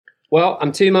Well,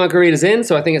 I'm 2 margaritas in,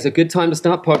 so I think it's a good time to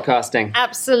start podcasting.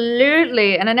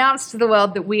 Absolutely. And announce to the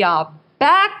world that we are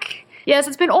back. Yes,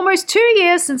 it's been almost 2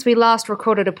 years since we last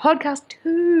recorded a podcast.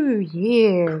 2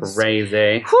 years.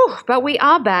 Crazy. Whew, but we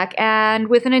are back and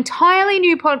with an entirely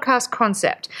new podcast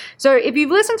concept. So if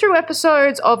you've listened through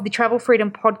episodes of the Travel Freedom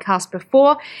podcast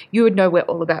before, you would know we're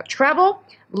all about travel,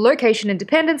 location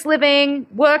independence living,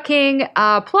 working,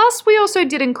 plus we also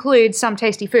did include some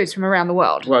tasty foods from around the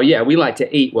world. Well, yeah, we like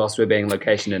to eat whilst we're being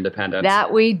location independent.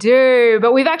 That we do.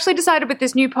 But we've actually decided with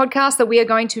this new podcast that we are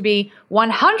going to be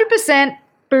 100%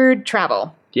 food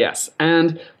travel. Yes,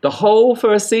 and the whole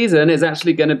first season is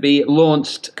actually going to be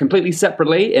launched completely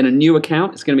separately in a new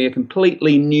account. It's going to be a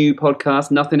completely new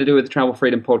podcast, nothing to do with the Travel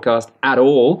Freedom podcast at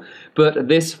all. But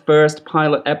this first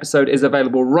pilot episode is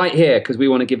available right here because we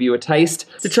want to give you a taste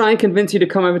to try and convince you to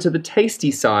come over to the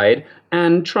tasty side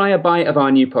and try a bite of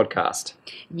our new podcast.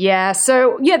 Yeah,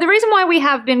 so the reason why we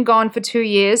have been gone for 2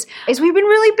 years is we've been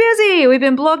really busy. We've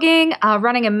been blogging,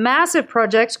 running a massive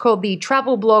project called the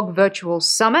Travel Blog Virtual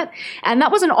Summit, and that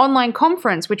was an online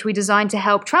conference which we designed to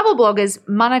help travel bloggers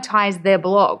monetize their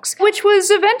blogs, which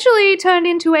was eventually turned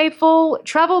into a full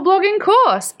travel blogging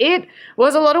course. It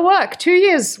was a lot of work, 2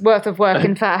 years worth of work,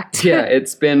 in fact. Yeah,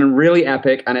 it's been really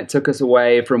epic, and it took us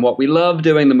away from what we love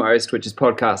doing the most, which is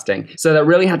podcasting. So that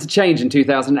really had to change in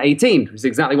 2018, which is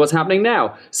exactly what's happening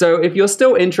now. So if you're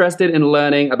still interested in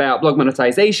learning about blog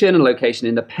monetization and location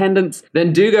independence,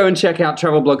 then do go and check out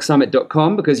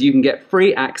travelblogsummit.com because you can get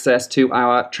free access to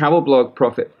our travel blog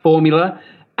profit formula.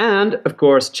 And, of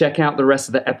course, check out the rest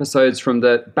of the episodes from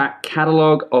the back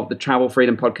catalog of the Travel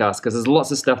Freedom podcast because there's lots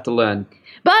of stuff to learn.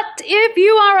 But if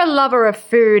you are a lover of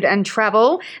food and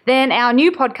travel, then our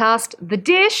new podcast, The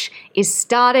Dish, is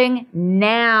starting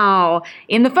now.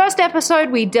 In the first episode,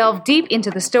 we delve deep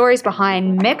into the stories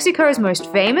behind Mexico's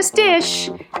most famous dish,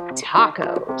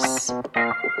 tacos.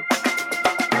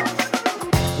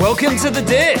 Welcome to The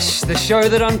Dish, the show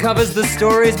that uncovers the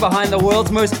stories behind the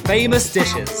world's most famous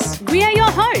dishes. We are your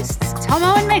hosts,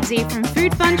 Tomo and Megzi from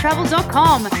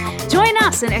foodfuntravel.com. Join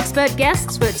us and expert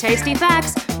guests for tasty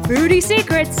facts, foodie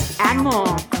secrets, and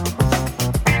more.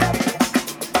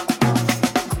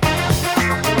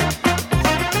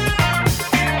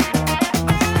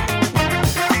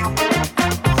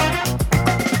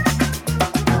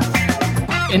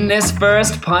 In this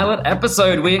first pilot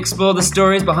episode, we explore the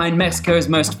stories behind Mexico's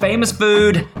most famous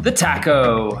food, the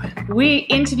taco. We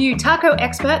interview taco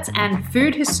experts and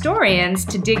food historians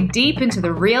to dig deep into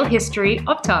the real history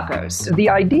of tacos. The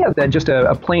idea that just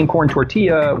a plain corn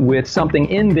tortilla with something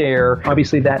in there,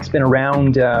 obviously that's been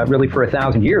around really for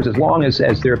 1,000 years. As long as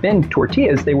there have been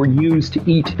tortillas, they were used to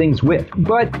eat things with.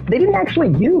 But they didn't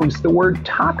actually use the word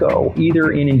taco,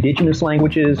 either in indigenous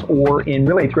languages or in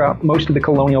really throughout most of the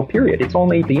colonial period. It's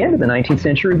only at the end of the 19th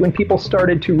century when people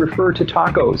started to refer to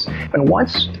tacos. And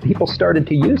once people started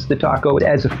to use the taco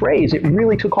as a phrase, it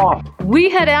really took off. We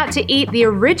head out to eat the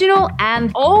original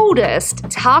and oldest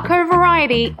taco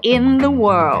variety in the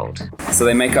world. So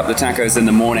they make up the tacos in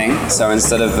the morning. So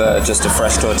instead of just a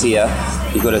fresh tortilla,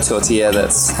 you've got a tortilla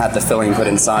that's had the filling put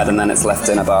inside and then it's left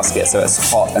in a basket. So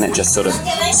it's hot and it just sort of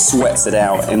sweats it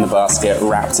out in the basket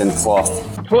wrapped in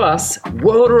cloth. Plus,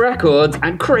 world records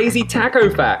and crazy taco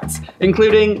facts,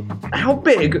 including how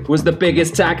big was the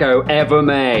biggest taco ever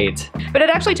made? But it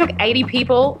actually took 80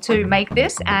 people to make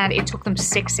this, and it took them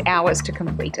 6 hours to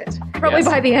complete it. Probably Yes.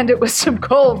 by the end it was some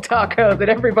cold taco that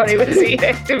everybody was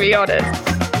eating, to be honest.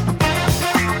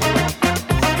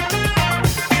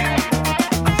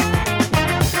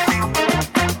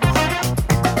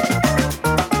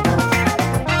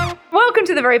 Welcome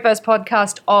to the very first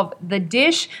podcast of The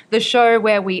Dish, the show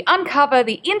where we uncover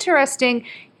the interesting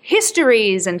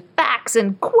histories and facts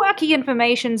and quirky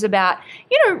informations about,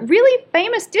 really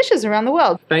famous dishes around the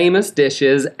world. Famous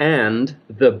dishes and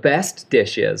the best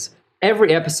dishes.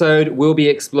 Every episode, we'll be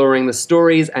exploring the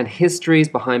stories and histories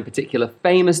behind particular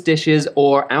famous dishes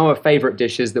or our favorite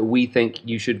dishes that we think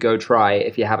you should go try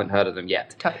if you haven't heard of them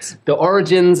yet. Totes. The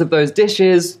origins of those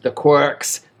dishes, the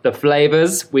quirks, the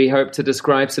flavors. We hope to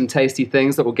describe some tasty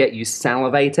things that will get you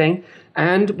salivating.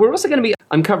 And we're also going to be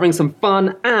uncovering some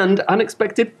fun and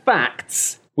unexpected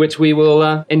facts, which we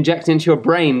will inject into your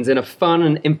brains in a fun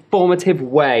and informative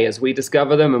way as we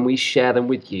discover them and we share them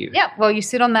with you. Yeah, well, you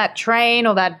sit on that train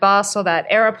or that bus or that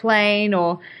aeroplane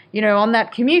or on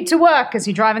that commute to work as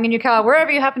you're driving in your car,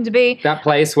 wherever you happen to be. That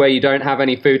place where you don't have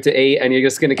any food to eat and you're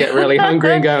just going to get really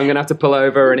hungry and go, I'm going to have to pull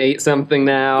over and eat something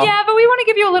now. Yeah, but we want to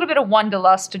give you a little bit of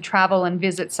wanderlust to travel and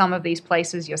visit some of these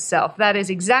places yourself. That is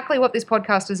exactly what this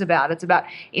podcast is about. It's about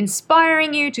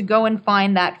inspiring you to go and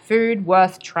find that food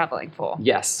worth traveling for.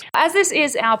 Yes. As this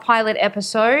is our pilot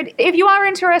episode, if you are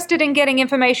interested in getting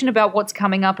information about what's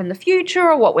coming up in the future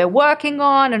or what we're working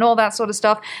on and all that sort of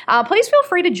stuff, please feel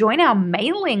free to join our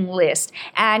mailing list.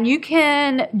 And you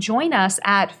can join us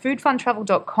at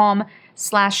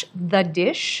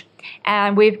foodfuntravel.com/thedish.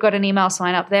 And we've got an email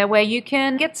sign up there where you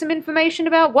can get some information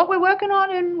about what we're working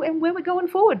on and where we're going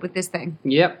forward with this thing.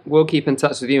 Yep, we'll keep in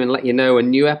touch with you and let you know when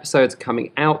new episodes are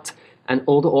coming out and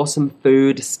all the awesome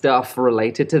food stuff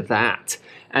related to that.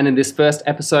 And in this first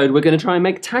episode, we're going to try and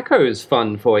make tacos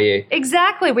fun for you.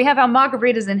 Exactly. We have our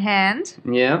margaritas in hand.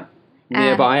 Yeah.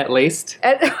 Nearby, at least.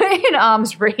 In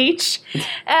arm's reach.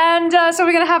 And so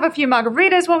we're going to have a few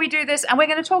margaritas while we do this, and we're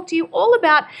going to talk to you all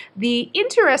about the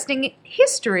interesting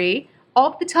history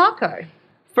of the taco.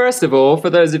 First of all, for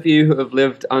those of you who have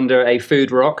lived under a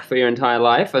food rock for your entire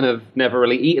life and have never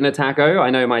really eaten a taco, I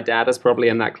know my dad is probably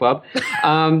in that club.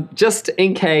 Just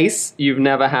in case you've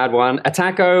never had one, a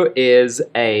taco is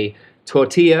a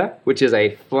tortilla, which is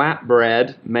a flat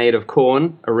bread made of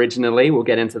corn originally. We'll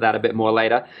get into that a bit more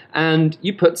later. And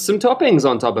you put some toppings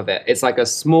on top of it. It's like a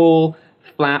small,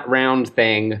 flat, round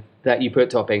thing that you put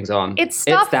toppings on. It's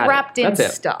stuff wrapped in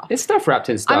stuff. It's stuff wrapped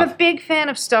in stuff. I'm a big fan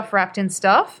of stuff wrapped in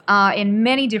stuff in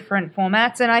many different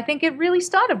formats, and I think it really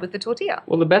started with the tortilla.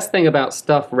 Well, the best thing about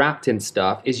stuff wrapped in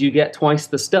stuff is you get twice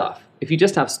the stuff. If you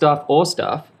just have stuff or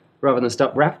stuff, rather than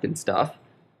stuff wrapped in stuff,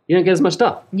 you don't get as much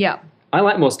stuff. Yeah. I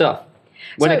like more stuff.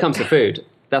 When it comes to food,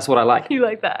 that's what I like. You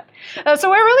like that.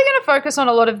 So we're really going to focus on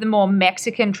a lot of the more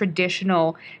Mexican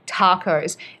traditional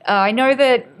tacos. I know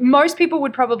that most people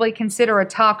would probably consider a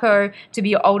taco to be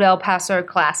your old El Paso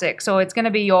classic. So it's going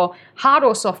to be your hard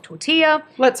or soft tortilla.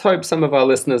 Let's hope some of our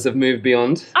listeners have moved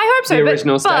beyond the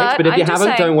original stage. But if you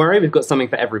haven't, don't worry. We've got something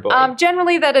for everybody.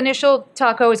 Generally, that initial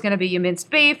taco is going to be your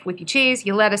minced beef with your cheese,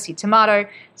 your lettuce, your tomato,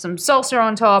 some salsa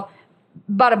on top.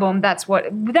 Bada boom, that's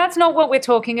not what we're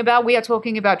talking about. We are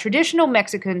talking about traditional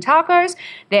Mexican tacos,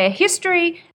 their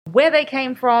history, where they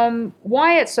came from,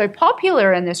 why it's so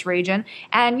popular in this region,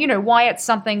 and, why it's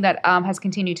something that has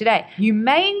continued today. You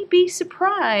may be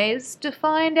surprised to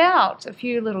find out a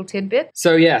few little tidbits.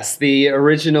 So yes, the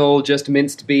original just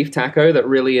minced beef taco that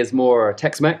really is more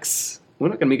Tex-Mex. We're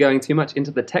not going to be going too much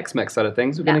into the Tex-Mex side of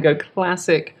things. We're going to go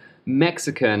classic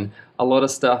Mexican. A lot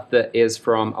of stuff that is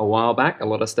from a while back, a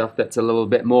lot of stuff that's a little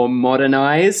bit more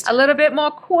modernized. A little bit more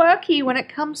quirky when it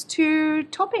comes to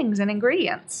toppings and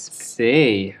ingredients.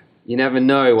 See, you never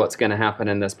know what's going to happen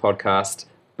in this podcast,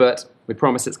 but we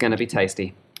promise it's going to be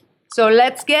tasty. So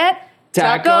let's get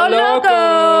Taco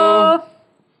Loco!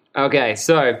 Okay,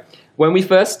 so when we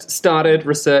first started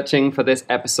researching for this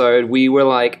episode, we were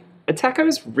like, are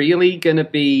tacos really going to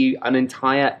be an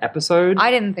entire episode?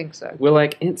 I didn't think so. We're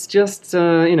like, it's just,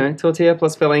 tortilla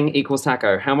plus filling equals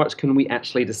taco. How much can we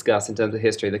actually discuss in terms of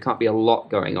history? There can't be a lot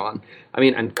going on.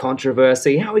 And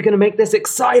controversy. How are we going to make this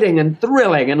exciting and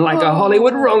thrilling and like a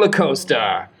Hollywood roller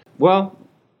coaster? Well,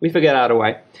 we figured out a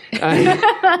way,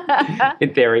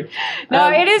 in theory. No,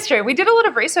 it is true. We did a lot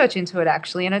of research into it,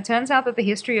 actually, and it turns out that the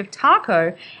history of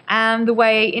taco and the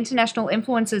way international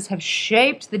influences have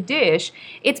shaped the dish,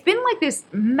 it's been like this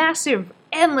massive,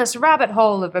 endless rabbit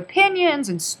hole of opinions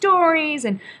and stories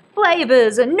and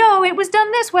flavors, and no, it was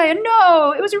done this way, and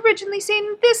no, it was originally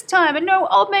seen this time, and no,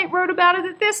 Old Mate wrote about it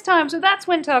at this time, so that's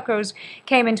when tacos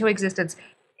came into existence.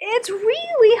 It's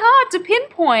really hard to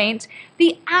pinpoint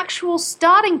the actual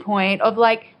starting point of,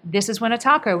 this is when a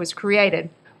taco was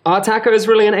created. Are tacos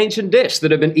really an ancient dish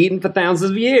that have been eaten for thousands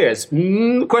of years?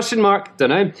 Question mark. Don't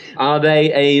know. Are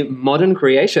they a modern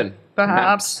creation?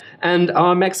 Perhaps. And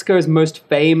are Mexico's most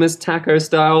famous taco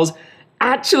styles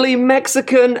actually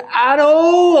Mexican at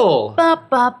all?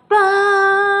 Ba-ba-ba.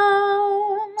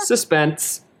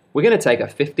 Suspense. We're going to take a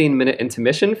 15-minute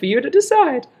intermission for you to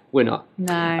decide. We're not.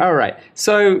 No. All right.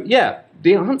 So, yeah,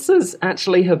 the answers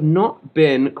actually have not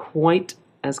been quite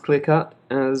as clear-cut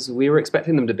as we were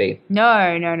expecting them to be.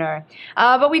 No.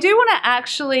 But we do want to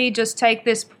actually just take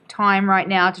this time right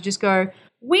now to just go,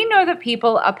 we know that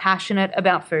people are passionate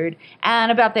about food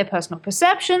and about their personal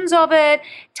perceptions of it.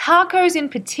 Tacos in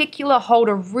particular hold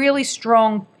a really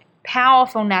strong,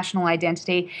 powerful national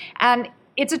identity, and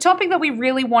it's a topic that we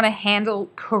really want to handle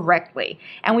correctly.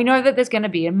 And we know that there's going to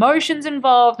be emotions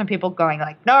involved and people going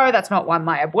no, that's not what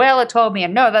my abuela told me,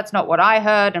 and no, that's not what I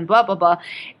heard, and blah, blah, blah.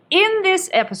 In this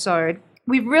episode,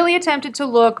 We've really attempted to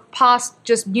look past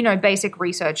just, basic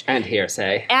research. And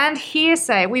hearsay. And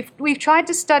hearsay. We've tried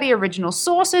to study original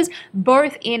sources,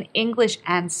 both in English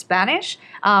and Spanish.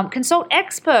 Consult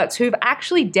experts who've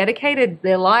actually dedicated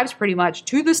their lives pretty much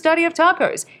to the study of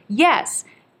tacos. Yes,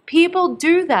 people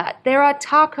do that. There are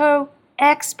taco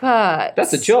experts.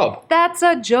 That's a job. That's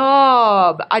a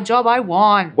job. A job I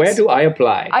want. Where do I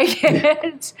apply?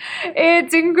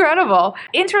 It's incredible.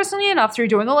 Interestingly enough, through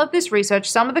doing all of this research,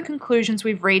 some of the conclusions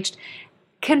we've reached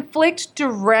conflict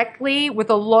directly with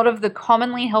a lot of the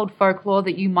commonly held folklore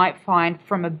that you might find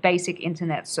from a basic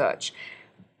internet search.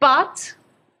 But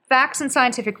facts and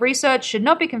scientific research should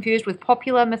not be confused with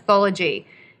popular mythology,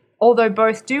 although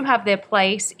both do have their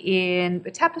place in the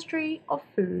tapestry of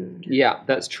food. Yeah,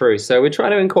 that's true. So we try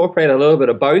to incorporate a little bit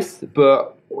of both,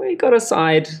 but we got to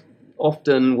side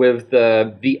often with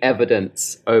the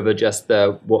evidence over just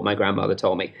what my grandmother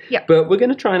told me. Yeah. But we're going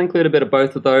to try and include a bit of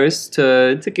both of those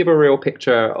to give a real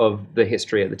picture of the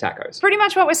history of the tacos. Pretty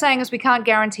much what we're saying is we can't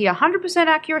guarantee 100%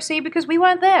 accuracy because we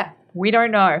weren't there. We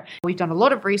don't know. We've done a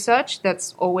lot of research,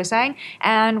 that's all we're saying,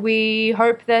 and we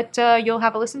hope that you'll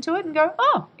have a listen to it and go,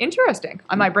 oh, interesting.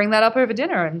 I might bring that up over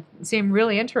dinner and seem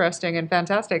really interesting and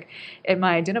fantastic at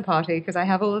my dinner party because I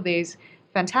have all of these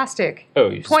fantastic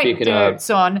point notes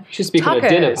on She's speaking tacos. a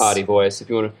dinner party voice if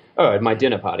you want to. Oh, my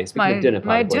dinner party. Speaking of dinner party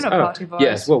my voice. dinner party voice.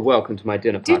 Yes, well, welcome to my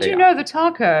dinner party. Did you know the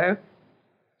taco?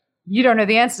 You don't know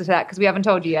the answer to that because we haven't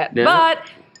told you yet. No. But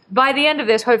by the end of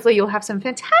this, hopefully you'll have some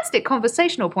fantastic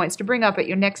conversational points to bring up at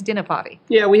your next dinner party.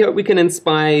 Yeah, we hope we can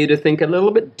inspire you to think a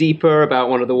little bit deeper about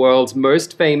one of the world's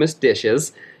most famous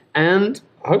dishes, and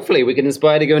hopefully we can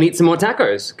inspire you to go and eat some more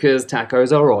tacos, because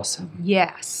tacos are awesome.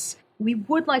 Yes. We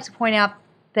would like to point out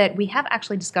that we have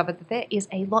actually discovered that there is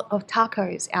a lot of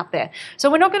tacos out there. So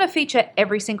we're not going to feature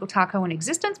every single taco in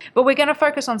existence, but we're going to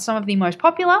focus on some of the most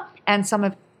popular and some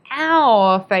of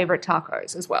our favorite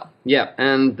tacos as well. Yeah,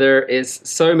 and there is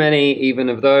so many even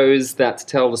of those that to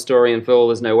tell the story in full,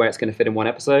 there's no way it's going to fit in one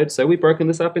episode, so we've broken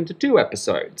this up into 2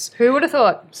 episodes. Who would have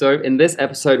thought? So in this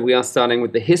episode, we are starting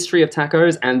with the history of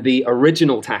tacos and the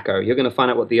original taco. You're going to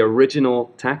find out what the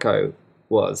original taco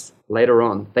was later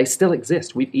on. They still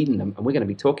exist. We've eaten them, and we're going to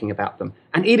be talking about them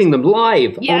and eating them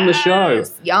live on the show.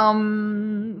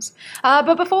 Yums.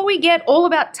 But before we get all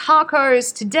about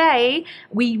tacos today,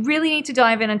 we really need to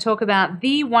dive in and talk about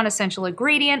the one essential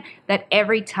ingredient that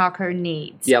every taco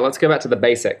needs. Yeah, let's go back to the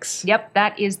basics. Yep,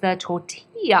 that is the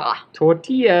tortilla.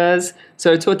 Tortillas.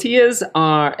 So tortillas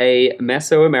are a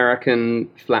Mesoamerican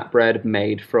flatbread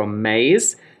made from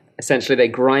maize. Essentially, they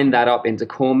grind that up into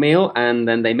cornmeal, and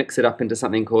then they mix it up into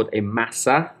something called a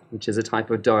masa, which is a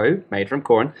type of dough made from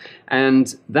corn.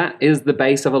 And that is the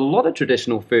base of a lot of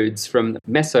traditional foods from the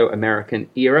Mesoamerican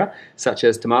era, such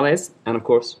as tamales and, of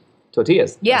course,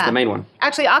 tortillas. Yeah. That's the main one.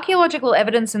 Actually, archaeological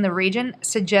evidence in the region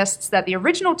suggests that the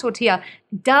original tortilla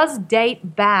does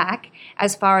date back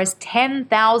as far as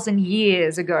 10,000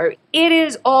 years ago. It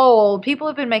is old. People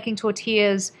have been making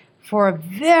tortillas for a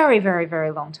very, very, very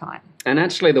long time. And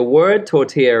actually, the word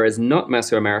tortilla is not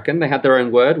Mesoamerican. They had their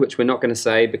own word, which we're not going to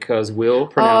say because we'll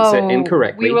pronounce it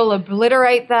incorrectly. We will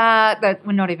obliterate that.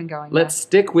 We're not even going Let's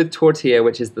stick with tortilla,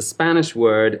 which is the Spanish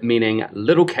word meaning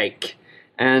little cake.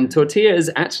 And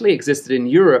tortillas actually existed in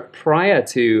Europe prior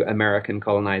to American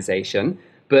colonization,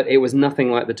 but it was nothing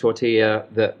like the tortilla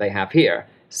that they have here.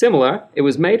 Similar, it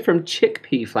was made from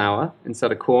chickpea flour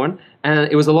instead of corn,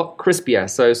 and it was a lot crispier,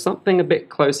 so something a bit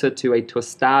closer to a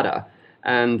tostada.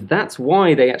 And that's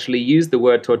why they actually used the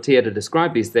word tortilla to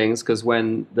describe these things, because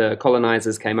when the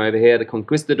colonizers came over here, the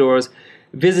conquistadors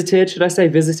visited, should I say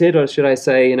visited, or should I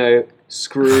say,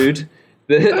 screwed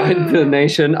the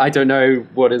nation? I don't know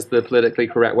what is the politically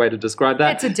correct way to describe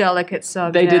that. It's a delicate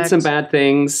subject. They did some bad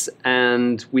things,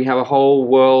 and we have a whole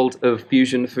world of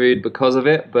fusion food because of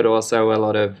it, but also a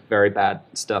lot of very bad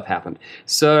stuff happened.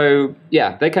 So,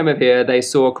 yeah, they came over here, they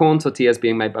saw corn tortillas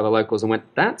being made by the locals and went,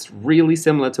 that's really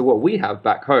similar to what we have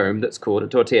back home that's called a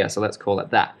tortilla, so let's call it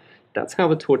that. That's how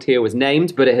the tortilla was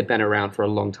named, but it had been around for a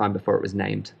long time before it was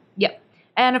named. Yep.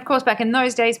 And of course, back in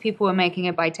those days, people were making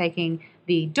it by taking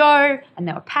the dough and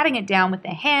they were patting it down with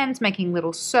their hands, making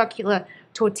little circular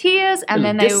tortillas, and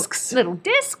little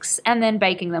discs, and then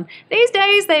baking them. These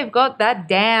days, they've got that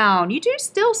down. You do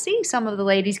still see some of the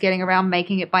ladies getting around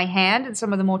making it by hand in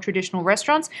some of the more traditional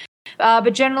restaurants.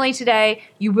 But generally today,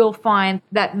 you will find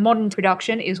that modern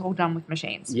production is all done with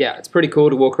machines. Yeah, it's pretty cool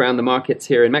to walk around the markets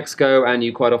here in Mexico, and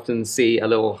you quite often see a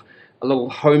little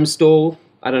home stall.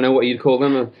 I don't know what you'd call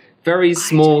them. very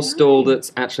small stall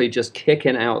that's actually just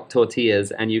kicking out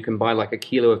tortillas, and you can buy like a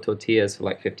kilo of tortillas for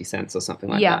like 50 cents or something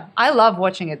like that. I love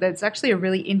watching it. It's actually a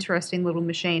really interesting little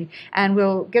machine, and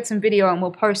we'll get some video and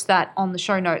we'll post that on the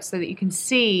show notes so that you can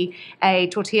see a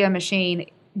tortilla machine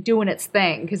doing its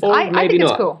thing, because I think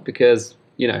it's cool. Because,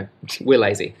 you know, we're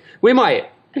lazy. We might.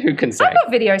 Who can say? I've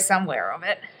got video somewhere of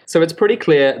it. So it's pretty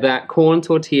clear that corn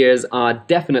tortillas are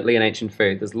definitely an ancient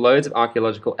food. There's loads of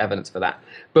archaeological evidence for that.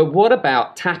 But what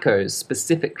about tacos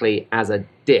specifically as a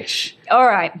dish? All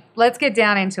right, let's get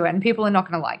down into it, and people are not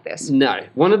going to like this. No.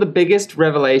 One of the biggest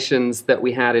revelations that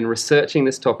we had in researching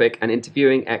this topic and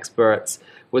interviewing experts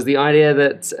was the idea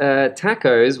that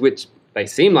tacos, which they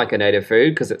seem like a native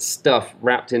food because it's stuff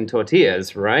wrapped in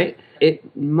tortillas, right?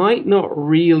 It might not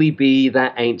really be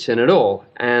that ancient at all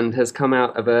and has come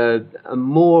out of a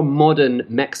more modern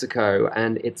Mexico,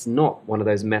 and it's not one of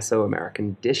those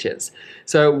Mesoamerican dishes.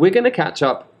 So we're going to catch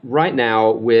up right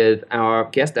now with our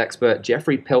guest expert,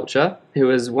 Jeffrey Pilcher, who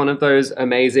is one of those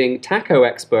amazing taco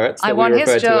experts that we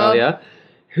referred to earlier.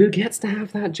 Who gets to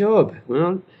have that job?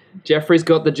 Well, Jeffrey's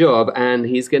got the job, and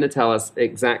he's going to tell us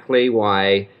exactly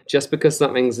why. Just because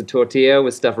something's a tortilla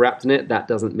with stuff wrapped in it, that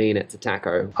doesn't mean it's a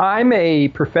taco. I'm a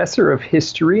professor of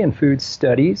history and food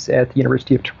studies at the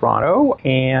University of Toronto,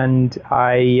 and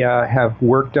I have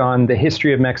worked on the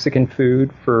history of Mexican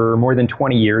food for more than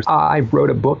 20 years. I wrote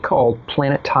a book called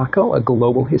Planet Taco, A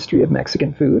Global History of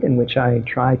Mexican Food, in which I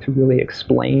try to really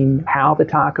explain how the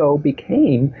taco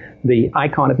became the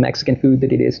icon of Mexican food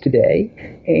that it is today.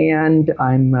 And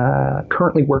I'm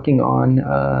currently working on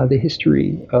the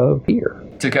history of beer.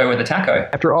 To go with the taco.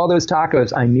 After all those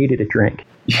tacos, I needed a drink.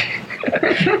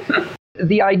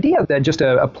 The idea that just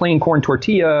a plain corn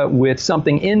tortilla with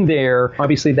something in there,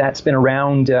 obviously that's been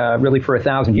around really for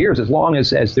 1,000 years. As long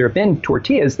as there have been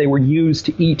tortillas, they were used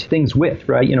to eat things with,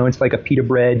 right? You know, it's like a pita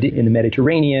bread in the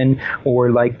Mediterranean,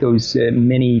 or like those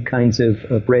many kinds of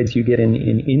breads you get in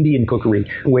Indian cookery,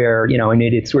 where, you know, and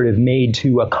it's sort of made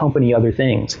to accompany other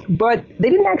things. But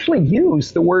they didn't actually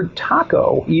use the word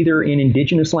taco, either in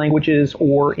indigenous languages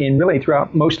or in really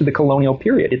throughout most of the colonial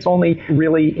period. It's only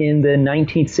really in the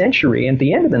 19th century, at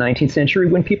the end of the 19th century,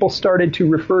 when people started to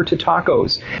refer to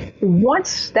tacos.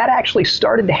 Once that actually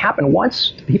started to happen,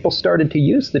 once people started to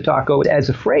use the taco as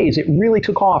a phrase, it really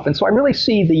took off. And so I really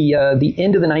see the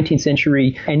end of the 19th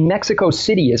century and Mexico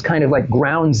City as kind of like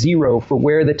ground zero for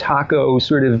where the taco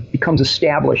sort of becomes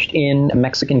established in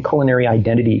Mexican culinary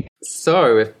identity.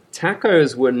 So if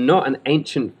tacos were not an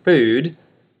ancient food,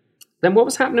 then what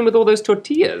was happening with all those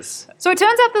tortillas? So it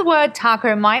turns out the word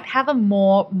taco might have a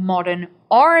more modern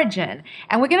origin,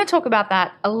 and we're going to talk about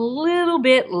that a little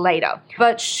bit later.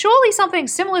 But surely something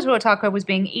similar to a taco was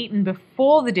being eaten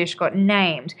before the dish got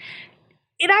named.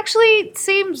 It actually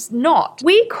seems not.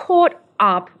 We caught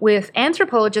up with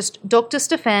anthropologist Dr.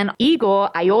 Stefan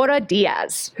Igor Ayora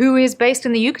Diaz, who is based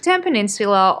in the Yucatan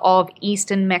Peninsula of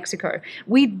eastern Mexico.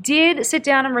 We did sit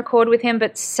down and record with him,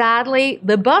 but sadly,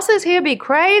 the buses here be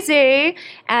crazy,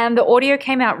 and the audio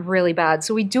came out really bad.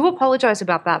 So we do apologize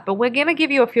about that, but we're going to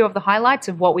give you a few of the highlights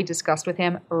of what we discussed with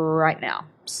him right now.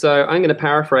 So I'm going to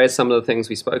paraphrase some of the things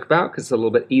we spoke about because it's a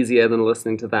little bit easier than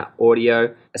listening to that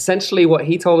audio. Essentially, what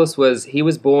he told us was he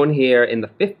was born here in the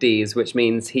 50s, which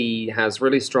means he has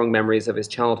really strong memories of his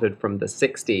childhood from the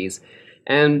 60s.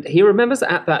 And he remembers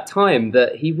at that time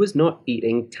that he was not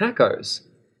eating tacos.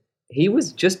 He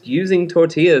was just using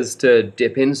tortillas to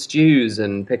dip in stews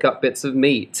and pick up bits of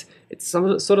meat. It's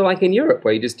sort of like in Europe,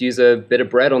 where you just use a bit of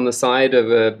bread on the side of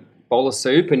a bowl of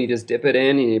soup and you just dip it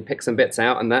in and you pick some bits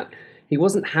out, and that... He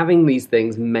wasn't having these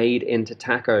things made into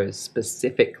tacos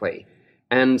specifically.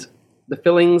 And the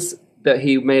fillings that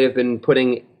he may have been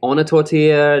putting on a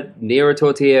tortilla, near a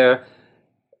tortilla,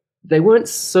 they weren't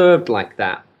served like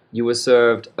that. You were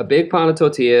served a big pile of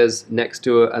tortillas next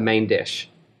to a main dish,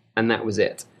 and that was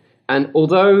it. And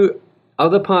although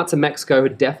other parts of Mexico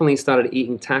had definitely started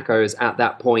eating tacos at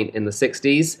that point in the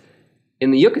 60s,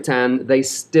 in the Yucatan, they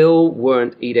still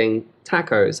weren't eating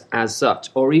tacos as such,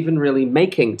 or even really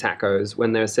making tacos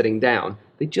when they're sitting down.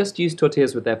 They just used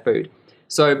tortillas with their food.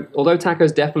 So although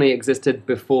tacos definitely existed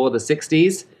before the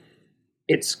 60s,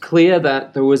 it's clear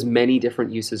that there was many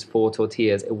different uses for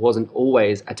tortillas. It wasn't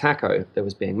always a taco that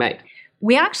was being made.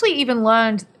 We actually even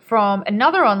learned from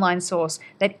another online source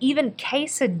that even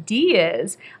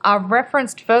quesadillas are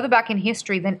referenced further back in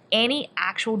history than any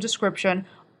actual description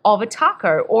of a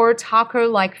taco or a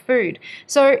taco-like food.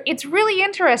 So it's really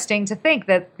interesting to think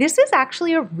that this is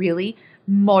actually a really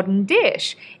modern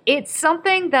dish. It's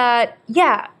something that,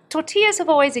 yeah, tortillas have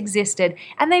always existed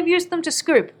and they've used them to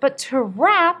scoop, but to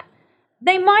wrap,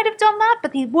 they might have done that,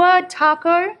 but the word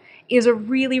taco is a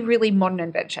really, really modern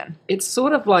invention. It's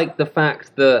sort of like the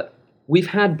fact that we've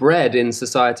had bread in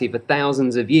society for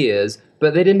thousands of years,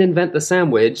 but they didn't invent the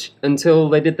sandwich until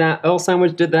they did that. Earl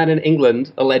Sandwich did that in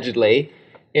England, allegedly,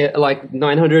 like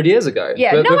 900 years ago.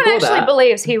 Yeah, But no one before actually that-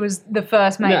 believes he was the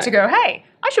first mate No. to go, hey,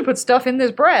 I should put stuff in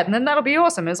this bread and then that'll be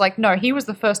awesome. It's like, no, he was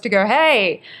the first to go,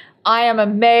 hey, I am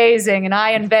amazing and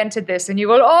I invented this and you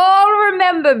will all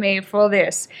remember me for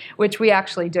this, which we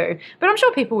actually do. But I'm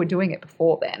sure people were doing it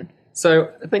before then. So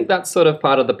I think that's sort of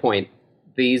part of the point.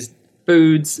 These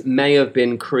foods may have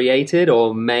been created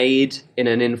or made in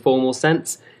an informal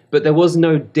sense, but there was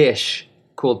no dish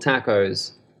called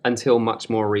tacos until much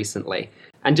more recently.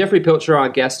 And Jeffrey Pilcher, our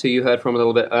guest who you heard from a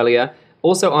little bit earlier,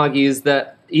 also argues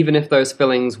that even if those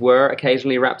fillings were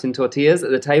occasionally wrapped in tortillas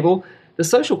at the table, the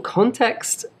social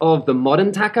context of the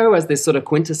modern taco as this sort of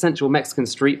quintessential Mexican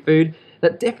street food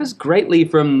that differs greatly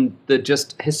from the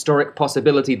just historic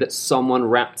possibility that someone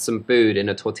wrapped some food in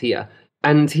a tortilla.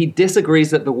 And he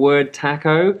disagrees that the word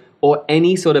taco or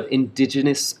any sort of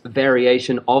indigenous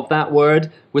variation of that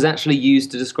word was actually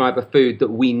used to describe a food that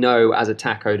we know as a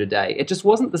taco today. It just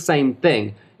wasn't the same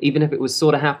thing. Even if it was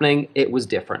sort of happening, it was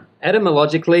different.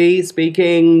 Etymologically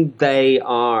speaking, they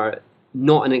are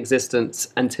not in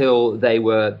existence until they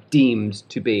were deemed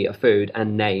to be a food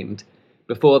and named.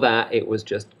 Before that, it was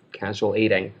just casual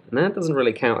eating. And that doesn't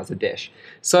really count as a dish.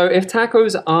 So if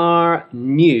tacos are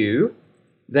new,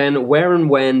 then where and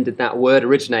when did that word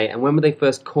originate, and when were they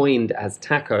first coined as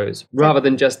tacos, rather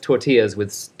than just tortillas with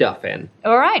stuff in?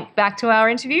 All right, back to our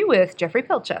interview with Jeffrey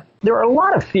Pilcher. There are a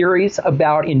lot of theories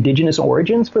about indigenous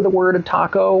origins for the word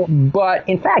taco, but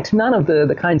in fact, none of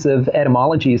the kinds of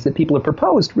etymologies that people have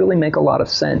proposed really make a lot of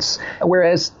sense.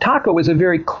 Whereas taco is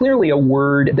very clearly a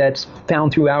word that's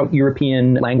found throughout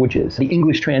European languages. The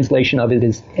English translation of it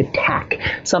is attack,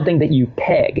 something that you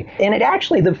peg. And it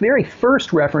actually, the very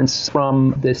first reference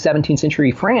from the 17th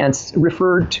century France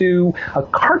referred to a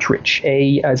cartridge.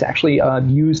 Is actually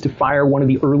used to fire one of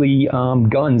the early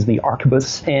guns, the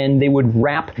arquebus, and they would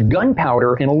wrap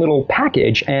gunpowder in a little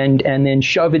package and then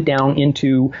shove it down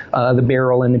into the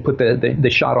barrel and then put the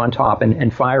shot on top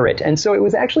and fire it. And so it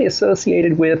was actually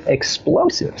associated with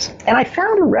explosives. And I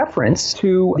found a reference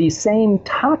to these same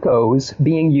tacos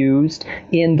being used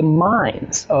in the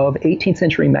mines of 18th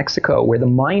century Mexico, where the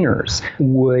miners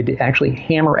would actually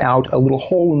hammer out a little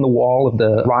hole in the wall of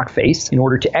the rock face in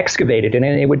order to excavate it. And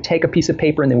then they would take a piece of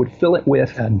paper and they would fill it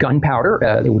with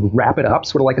gunpowder. They would wrap it up,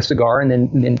 sort of like a cigar, and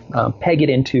then peg it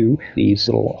into these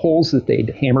little holes that they'd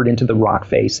hammered into the rock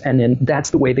face. And then that's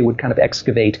the way they would kind of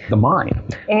excavate the mine.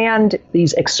 And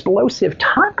these explosive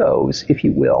tacos, if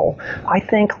you will, I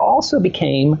think also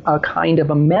became a kind of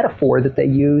a metaphor that they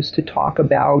used to talk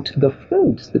about the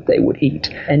foods that they would eat.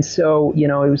 And so,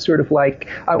 it was sort of like,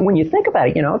 when you think about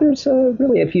it, there's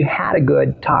really, if you had a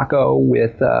good taco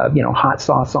with, hot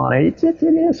sauce on it, it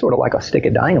is sort of like a stick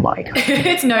of dynamite.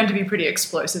 It's known to be pretty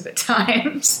explosive at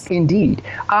times. Indeed.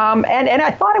 And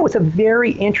I thought it was a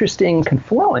very interesting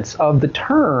confluence of the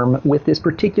term with this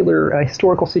particular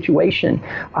historical situation.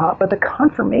 But the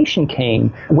confirmation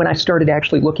came when I started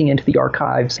actually looking into the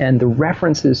archives and the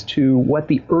references to what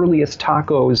the earliest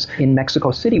tacos in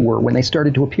Mexico City were when they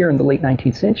started to appear in the late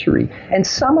 19th century. And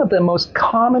some of the most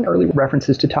common early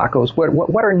references to tacos,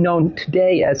 what are known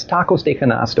today as tacos de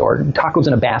canasta or tacos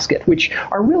in a basket, which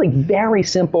are really very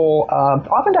simple,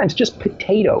 oftentimes just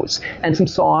potatoes and some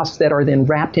sauce that are then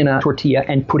wrapped in a tortilla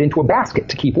and put into a basket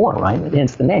to keep warm, right?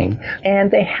 Hence the name.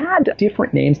 And they had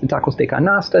different names, the tacos de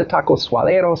canasta, tacos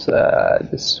suaderos,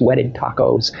 the sweated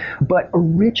tacos. But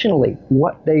originally,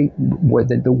 what they were,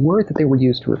 the word that they were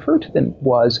used to refer to them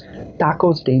was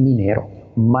tacos de minero.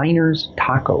 Miners'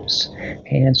 tacos.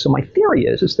 And so my theory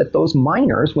is that those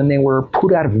miners, when they were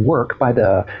put out of work by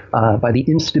the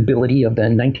instability of the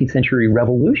 19th century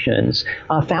revolutions,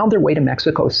 found their way to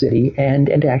Mexico City and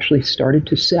actually started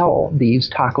to sell these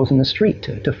tacos in the street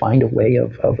to find a way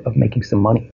of making some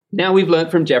money. Now we've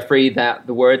learned from Jeffrey that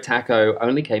the word taco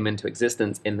only came into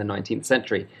existence in the 19th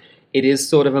century. It is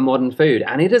sort of a modern food,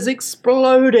 and it has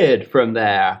exploded from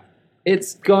there.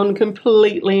 It's gone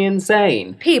completely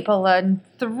insane. People are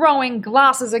throwing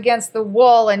glasses against the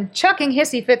wall and chucking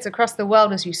hissy fits across the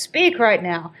world as you speak right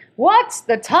now. What?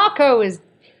 The taco is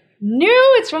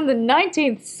new? It's from the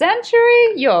 19th century?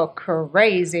 You're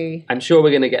crazy. I'm sure we're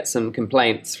going to get some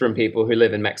complaints from people who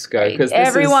live in Mexico. Because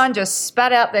everyone just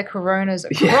spat out their coronas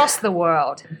across the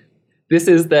world. This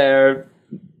is their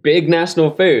big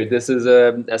national food. This is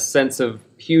a sense of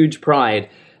huge pride.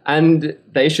 And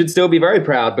they should still be very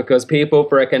proud because people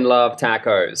frickin' love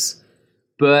tacos.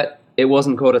 But it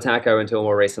wasn't called a taco until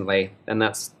more recently, and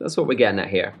that's what we're getting at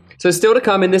here. So still to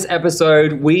come in this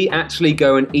episode, we actually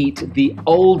go and eat the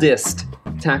oldest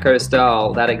taco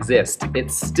style that exists.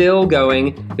 It's still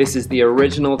going. This is the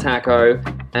original taco,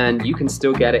 and you can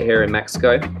still get it here in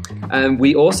Mexico.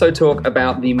 We also talk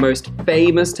about the most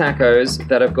famous tacos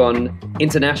that have gone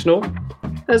international,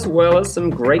 as well as some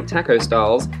great taco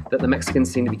styles that the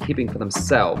Mexicans seem to be keeping for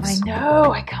themselves. I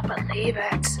know, I can't believe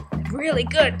it. They're really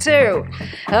good too.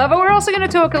 But we're also going to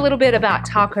talk a little bit about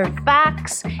taco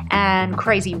facts and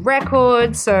crazy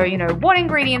records. So, what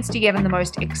ingredients do you get in the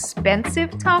most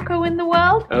expensive taco in the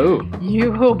world? Oh.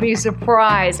 You will be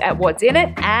surprised at what's in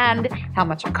it and how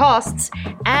much it costs.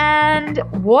 And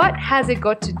what has it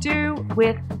got to do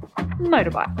with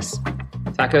motorbikes?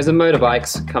 Tacos and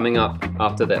motorbikes coming up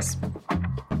after this.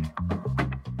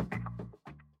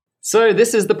 So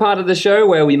this is the part of the show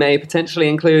where we may potentially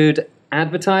include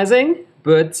advertising,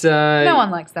 but... no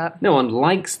one likes that. No one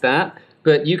likes that,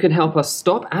 but you can help us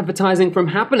stop advertising from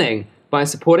happening by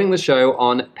supporting the show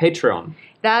on Patreon.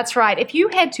 That's right. If you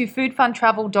head to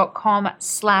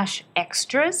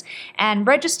foodfuntravel.com/extras and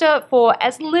register for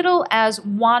as little as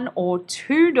 $1 or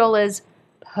 $2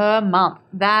 per month,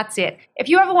 that's it. If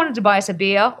you ever wanted to buy us a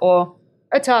beer or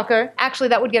a taco, actually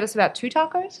that would get us about 2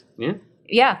 tacos. Yeah.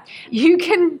 Yeah, you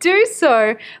can do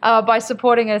so by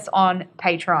supporting us on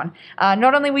Patreon.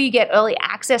 Not only will you get early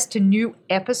access to new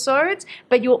episodes,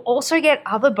 but you'll also get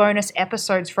other bonus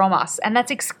episodes from us, and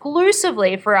that's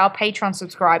exclusively for our Patreon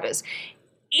subscribers.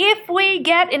 If we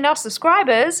get enough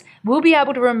subscribers, we'll be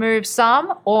able to remove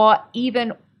some or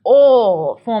even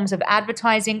all forms of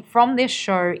advertising from this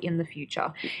show in the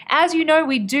future. As you know,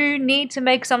 we do need to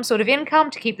make some sort of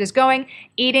income to keep this going.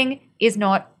 Eating is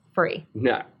not free.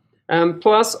 No.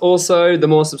 Plus, also, the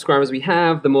more subscribers we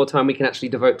have, the more time we can actually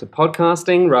devote to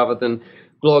podcasting rather than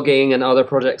blogging and other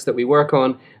projects that we work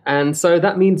on. And so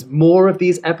that means more of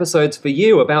these episodes for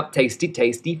you about tasty,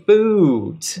 tasty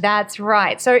food. That's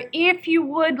right. So if you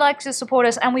would like to support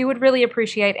us, and we would really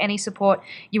appreciate any support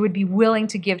you would be willing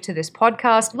to give to this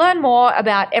podcast, learn more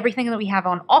about everything that we have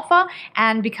on offer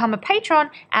and become a patron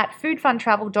at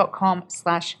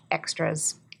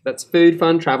foodfuntravel.com/extras. That's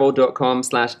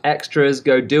foodfuntravel.com/extras.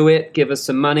 Go do it. Give us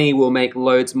some money. We'll make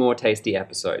loads more tasty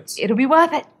episodes. It'll be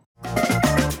worth it.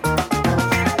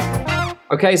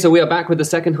 Okay, so we are back with the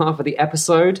second half of the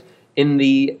episode. In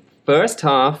the first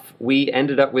half, we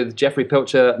ended up with Jeffrey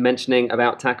Pilcher mentioning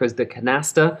about tacos de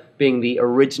canasta being the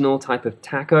original type of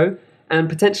taco. And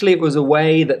potentially it was a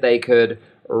way that they could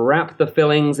wrap the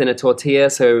fillings in a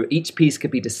tortilla so each piece could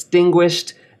be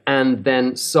distinguished and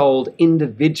then sold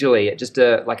individually. Just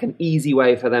like an easy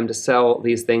way for them to sell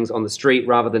these things on the street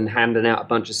rather than handing out a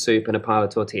bunch of soup and a pile of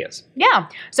tortillas. Yeah.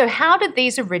 So how did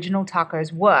these original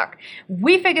tacos work?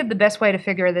 We figured the best way to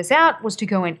figure this out was to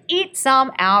go and eat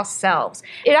some ourselves.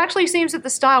 It actually seems that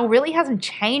the style really hasn't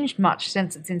changed much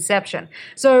since its inception.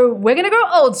 So we're going to go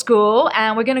old school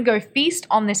and we're going to go feast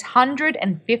on this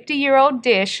 150-year-old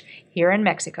dish here in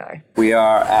Mexico. We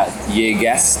are at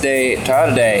Llegaste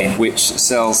Tarde, which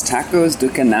sells tacos de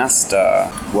canasta.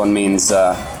 One means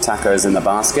tacos in the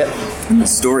basket. The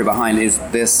story behind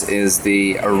this is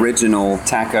the original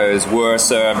tacos were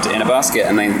served in a basket,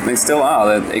 and they still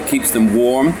are. It keeps them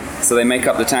warm, so they make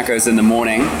up the tacos in the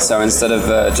morning. So instead of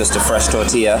just a fresh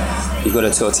tortilla, you've got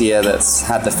a tortilla that's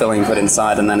had the filling put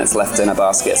inside, and then it's left in a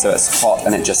basket, so it's hot,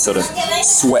 and it just sort of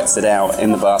sweats it out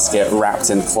in the basket, wrapped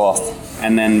in cloth.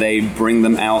 And then they bring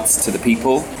them out to the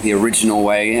people the original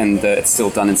way, and it's still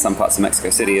done in some parts of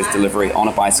Mexico City, is delivery on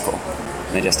a bicycle.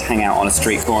 And they just hang out on a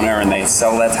street corner and they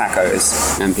sell their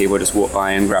tacos, and people just walk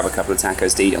by and grab a couple of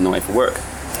tacos to eat on the way for work.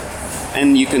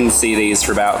 And you can see these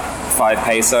for about 5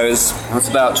 pesos. That's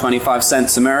about 25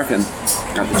 cents American.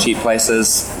 At the cheap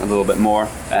places, a little bit more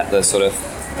at the sort of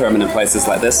permanent places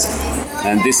like this.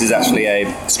 And this is actually a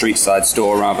street side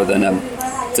store rather than a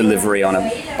delivery on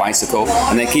a bicycle,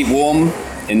 and they keep warm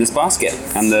in this basket,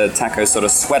 and the tacos sort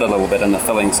of sweat a little bit and the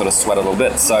fillings sort of sweat a little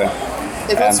bit, so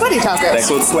they're called sweaty tacos. They're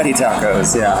called sweaty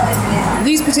tacos, yeah.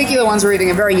 These particular ones are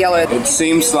eating a very yellow. It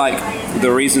seems like the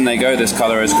reason they go this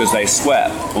color is because they sweat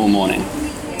all morning,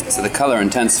 so the color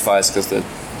intensifies because the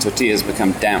tortillas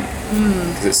become damp,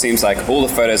 because it seems like all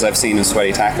the photos I've seen of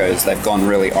sweaty tacos, they've gone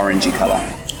really orangey color,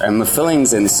 and the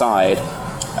fillings inside,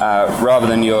 rather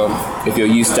than if you're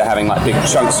used to having like big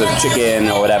chunks of chicken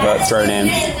or whatever thrown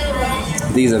in,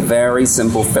 these are very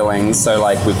simple fillings. So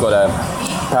like we've got a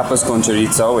papas con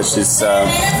chorizo, which is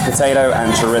potato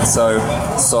and chorizo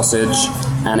sausage,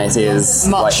 and it is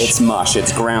mush. It's mush.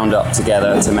 It's ground up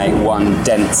together to make one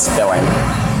dense filling.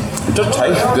 It does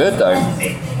taste good though.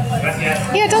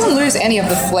 Yeah, it doesn't lose any of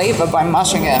the flavor by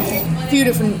mushing it. A few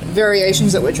different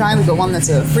variations that we're trying. We've got one that's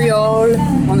a friole,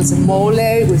 one that's a mole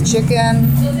with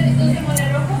chicken.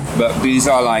 But these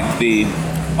are like the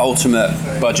ultimate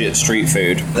budget street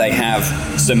food. They have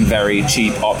some very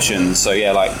cheap options. So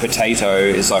yeah, like potato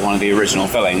is like one of the original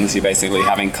fillings. You're basically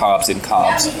having carbs in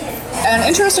carbs. And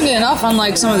interestingly enough,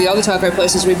 unlike some of the other taco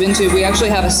places we've been to, we actually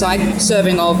have a side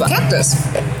serving of cactus.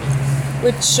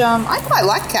 Which I quite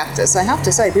like cactus, I have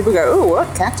to say. People go, "Oh,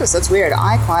 what cactus? That's weird."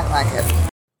 I quite like it.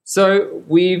 So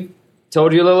we've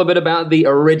told you a little bit about the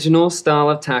original style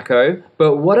of taco,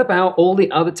 but what about all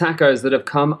the other tacos that have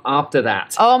come after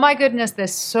that? Oh my goodness,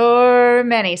 there's so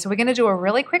many. So we're going to do a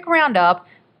really quick roundup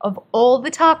of all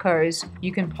the tacos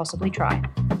you can possibly try.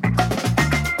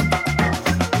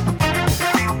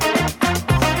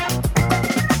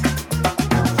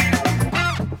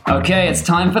 Okay, it's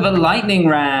time for the lightning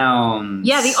round.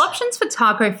 Yeah, the options for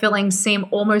taco fillings seem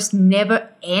almost never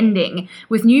ending,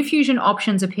 with new fusion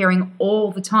options appearing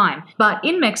all the time. But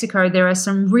in Mexico, there are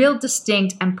some real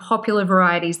distinct and popular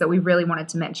varieties that we really wanted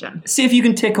to mention. See if you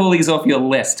can tick all these off your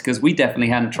list, because we definitely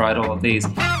hadn't tried all of these.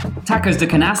 Tacos de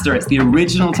canasta, it's the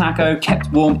original taco kept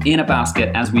warm in a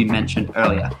basket, as we mentioned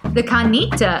earlier. The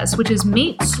carnitas, which is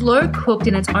meat slow cooked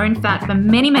in its own fat for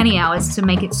many, many hours to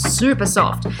make it super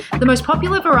soft. The most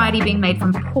popular variety being made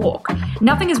from pork.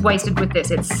 Nothing is wasted with this.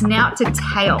 It's snout to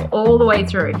tail all the way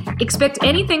through. Expect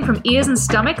anything from ears and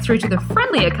stomach through to the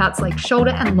friendlier cuts like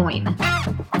shoulder and loin.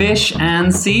 Fish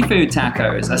and seafood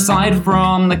tacos. Aside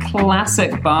from the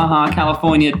classic Baja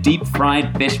California deep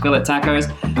fried fish fillet tacos,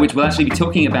 which we'll actually be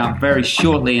talking about very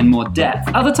shortly in more depth,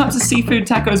 other types of seafood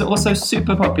tacos are also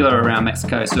super popular around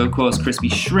Mexico. So of course, crispy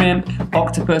shrimp,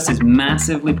 octopus is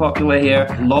massively popular here,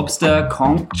 lobster,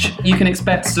 conch. You can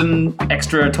expect some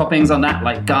extra toppings on that,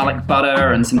 like garlic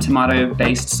butter and some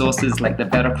tomato-based sauces like the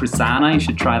Veracruzana. You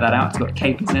should try that out. It's got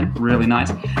capers in, really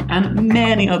nice. And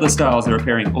many other styles are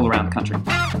appearing all around the country.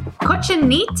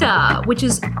 Cochinita, which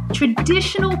is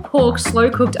traditional pork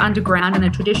slow-cooked underground in a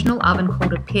traditional oven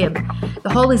called a pib. The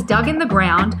hole is dug in the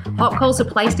ground, hot coals are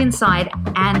placed inside,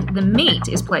 and the meat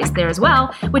is placed there as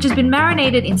well, which has been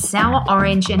marinated in sour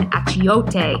orange and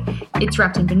achiote. It's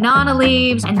wrapped in banana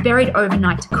leaves and buried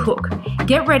overnight to cook.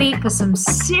 Get ready for some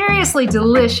seriously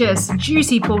delicious,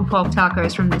 juicy pulled pork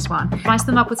tacos from this one. Spice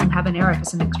them up with some habanero for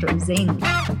some extra zing.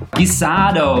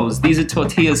 Guisados. These are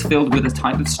tortillas filled with a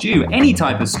type of stew, any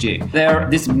type of stew. They're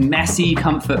this messy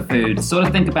comfort food. Sort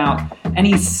of think about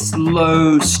any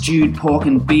slow stewed pork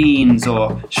and beans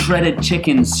or shredded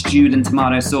chicken stewed in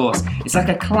tomato sauce. It's like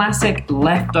a classic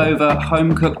leftover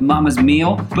home-cooked mama's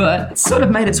meal, but it's sort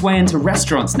of made its way into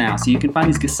restaurants now, so you can find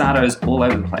these guisados all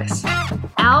over the place.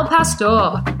 Al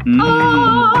pastor.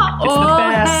 It's the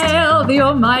best. Hail the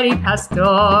almighty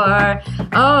pastor.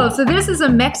 Oh, so this is a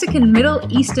Mexican Middle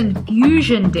Eastern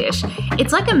fusion dish.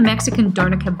 It's like a Mexican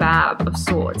doner kebab of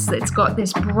sorts. It's got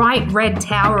this bright red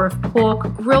tower of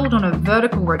pork grilled on a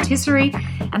vertical rotisserie,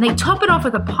 and they top it off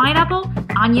with a pineapple,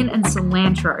 onion, and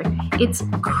cilantro. It's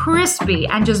crispy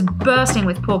and just bursting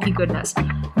with porky goodness.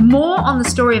 More on the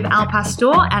story of Al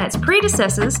Pastor and its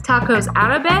predecessors, Tacos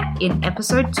Árabe, in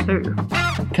episode 2.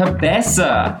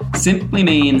 Cabeza simply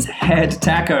means head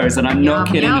tacos, and I'm not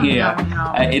kidding yum, here.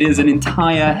 yum. It is an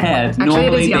entire head, Actually,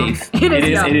 normally it is yum. beef. It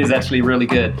is It is actually really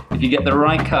good if you get the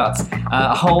right cuts.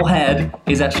 A whole head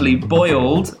is actually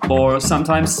boiled or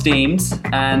sometimes steamed,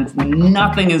 and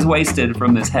nothing is wasted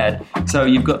from this head. So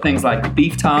you've got things like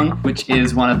beef tongue, which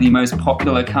is one of the most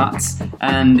popular cuts,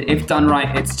 and if done right,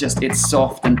 it's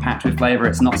soft and packed with flavor.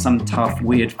 It's not some tough,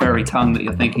 weird, furry tongue that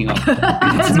you're thinking of.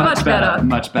 It's much better.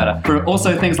 Much better. For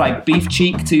also things like beef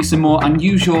cheek to some more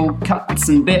unusual cuts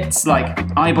and bits like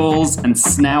eyeballs and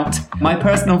snout. My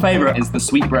personal favorite is the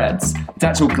sweetbreads. It's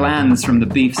actual glands from the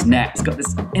beef's neck. It's got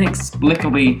this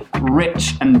inexplicably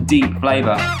rich and deep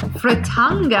flavor.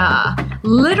 Fritanga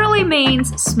literally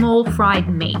means small fried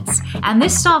meats, and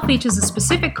this style features a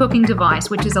specific cooking device,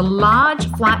 which is a large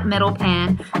flat metal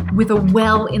pan with a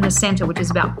well in the center, which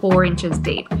is about 4 inches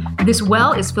deep. This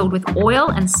well is filled with oil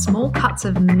and small cuts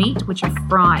of meat which are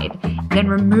fried, then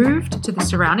removed to the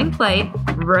surrounding plate,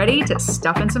 ready to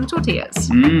stuff in some tortillas.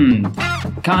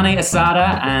 Carne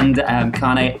asada and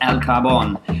carne al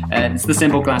carbon. It's the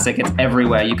simple classic. It's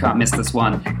everywhere. You can't miss this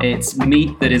one. It's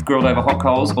meat that is grilled over hot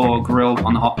coals or grilled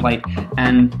on the hot plate,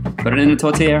 and put it in a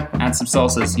tortilla, add some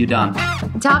salsas, you're done.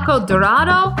 Taco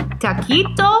dorado,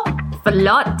 taquito,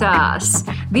 flautas.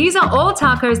 These are all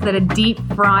tacos that are deep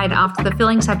fried after the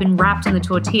fillings have been wrapped in the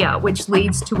tortilla, which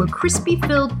leads to a crispy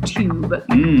filled tube.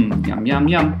 Yum, yum,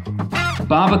 yum.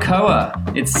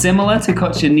 Barbacoa. It's similar to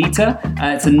cochinita.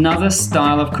 It's another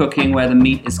style of cooking where the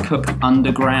meat is cooked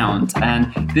underground.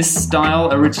 And this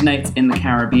style originates in the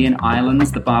Caribbean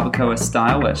islands. The barbacoa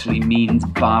style actually means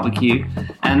barbecue.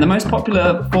 And the most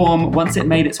popular form, once it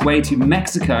made its way to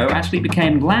Mexico, actually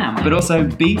became lamb. But also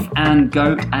beef and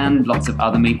goat and lots of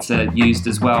other meats are used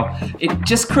as well. It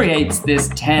just creates this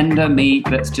tender meat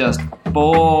that's just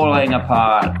falling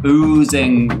apart,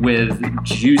 oozing with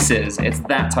juices. It's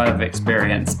that type of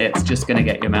experience. It's just going to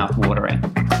get your mouth watering.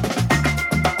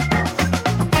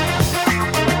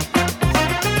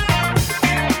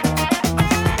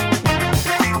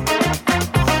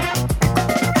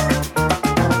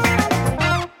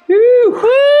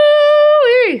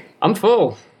 I'm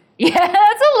full. Yeah, that's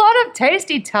a lot of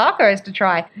tasty tacos to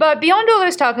try. But beyond all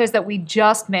those tacos that we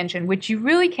just mentioned, which you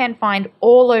really can find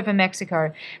all over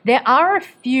Mexico, there are a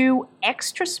few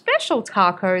extra special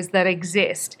tacos that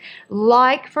exist.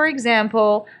 Like, for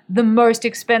example, the most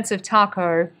expensive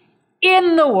taco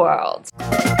in the world.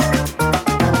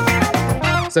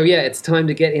 So yeah, it's time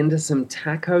to get into some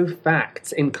taco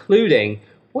facts, including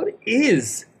what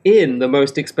is in the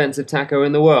most expensive taco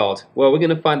in the world. Well, we're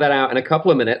going to find that out in a couple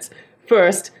of minutes.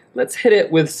 First, let's hit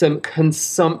it with some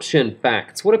consumption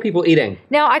facts. What are people eating?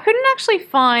 Now, I couldn't actually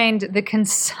find the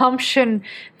consumption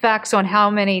facts on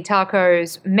how many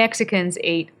tacos Mexicans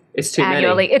eat It's too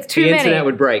annually. many. It's too the many. internet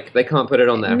would break. They can't put it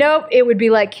on there. Nope, it would be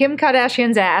like Kim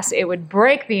Kardashian's ass. It would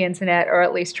break the internet, or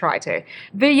at least try to.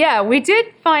 But yeah, we did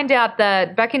find out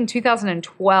that back in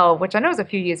 2012, which I know is a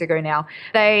few years ago now,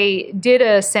 they did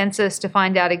a census to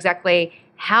find out exactly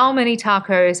how many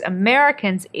tacos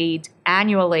Americans eat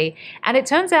annually. And it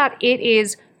turns out it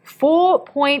is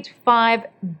 4.5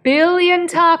 billion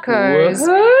tacos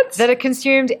What? that are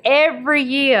consumed every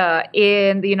year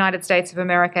in the United States of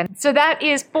America. So that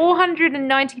is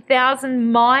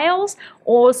 490,000 miles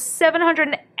or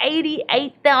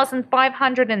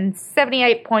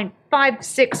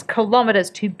 788,578.56 kilometers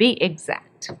to be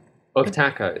exact. Of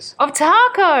tacos. Of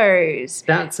tacos!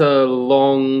 That's a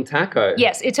long taco.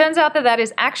 Yes, it turns out that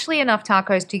is actually enough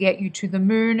tacos to get you to the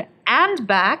moon and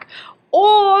back,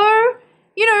 or,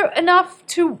 you know, enough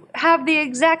to have the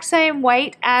exact same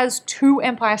weight as 2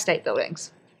 Empire State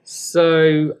Buildings.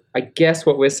 So I guess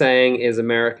what we're saying is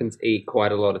Americans eat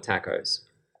quite a lot of tacos.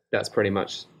 That's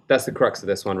the crux of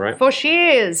this one, right? For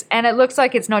shears! And it looks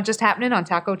like it's not just happening on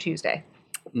Taco Tuesday.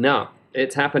 No,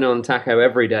 it's happening on taco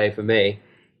every day for me.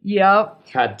 Yep.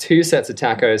 Had 2 sets of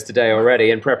tacos today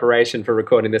already in preparation for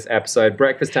recording this episode.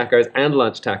 Breakfast tacos and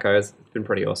lunch tacos. It's been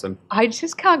pretty awesome. I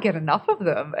just can't get enough of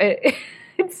them. If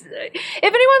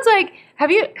anyone's like,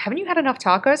 haven't you had enough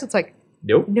tacos? It's like,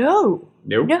 Nope. no.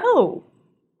 Nope. No.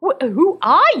 Who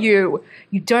are you?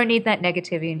 You don't need that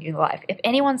negativity in your life. If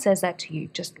anyone says that to you,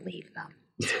 just leave them.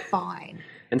 It's fine.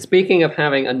 And speaking of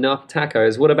having enough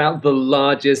tacos, what about the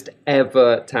largest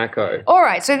ever taco? All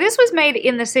right, so this was made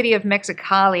in the city of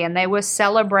Mexicali, and they were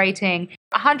celebrating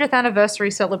a 100th anniversary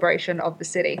celebration of the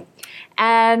city.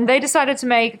 And they decided to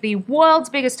make the world's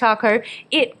biggest taco.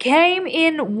 It came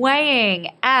in weighing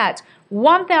at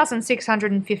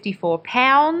 1,654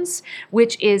 pounds,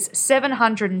 which is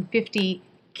 750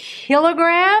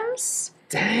 kilograms.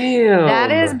 Damn. That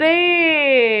is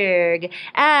big.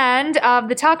 And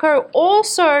the taco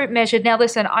also measured. Now,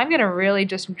 listen, I'm going to really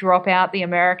just drop out the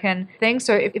American thing.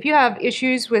 So if you have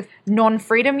issues with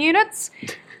non-freedom units,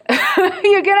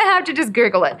 you're going to have to just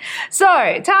Google it.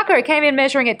 So taco came in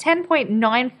measuring at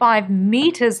 10.95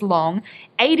 meters long,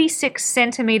 86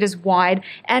 centimeters wide,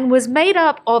 and was made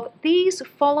up of these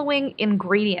following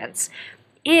ingredients.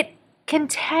 It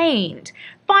contained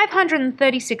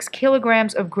 536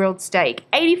 kilograms of grilled steak,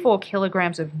 84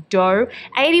 kilograms of dough,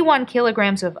 81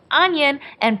 kilograms of onion,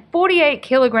 and 48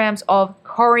 kilograms of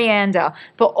coriander.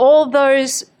 For all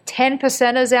those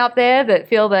 10%ers out there that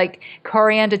feel like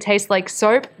coriander tastes like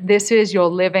soap, this is your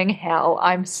living hell.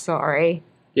 I'm sorry.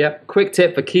 Yep, quick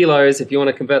tip for kilos, if you want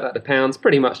to convert that to pounds,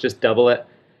 pretty much just double it.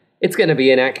 It's going to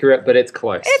be inaccurate, but it's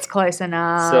close. It's close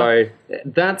enough. So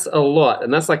that's a lot,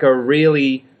 and that's like a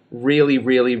really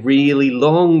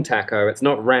long taco. It's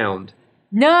not round.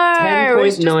 No!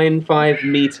 10.95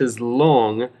 meters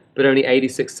long, but only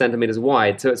 86 centimeters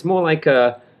wide. So it's more like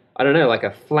a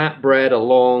flatbread, a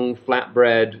long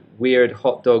flatbread, weird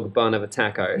hot dog bun of a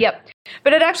taco. Yep.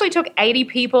 But it actually took 80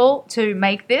 people to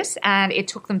make this, and it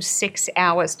took them 6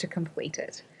 hours to complete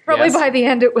it. Probably Yes. by the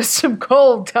end it was some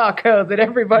cold taco that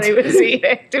everybody was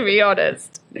eating, to be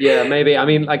honest. Yeah, maybe. I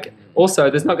mean, like,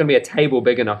 Also, there's not going to be a table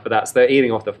big enough for that, so they're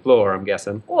eating off the floor, I'm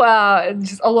guessing. Well,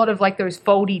 just a lot of like those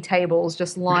foldy tables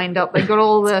just lined up. They've got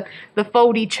all the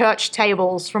foldy church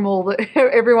tables from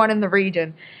everyone in the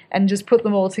region and just put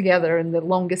them all together in the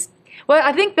longest. Well,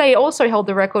 I think they also held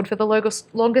the record for the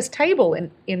longest table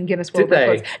in Guinness World Did they?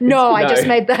 Records. No, I No. just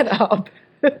made that up.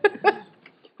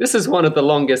 This is one of the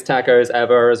longest tacos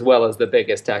ever, as well as the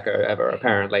biggest taco ever,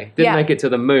 apparently. Didn't Yeah. make it to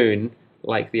the moon,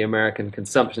 like the American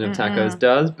consumption of tacos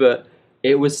does, but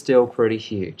it was still pretty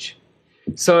huge.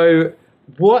 So,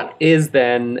 what is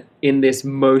then in this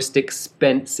most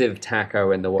expensive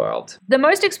taco in the world? The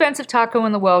most expensive taco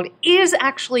in the world is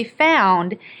actually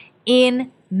found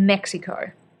in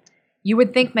Mexico. You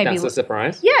would think maybe... That's a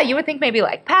surprise. Yeah, you would think maybe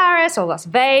like Paris or Las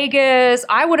Vegas.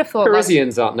 I would have thought...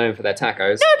 Parisians aren't known for their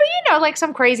tacos. No, but you know, like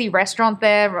some crazy restaurant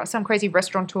there, some crazy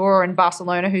restaurateur in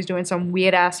Barcelona who's doing some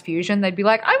weird-ass fusion. They'd be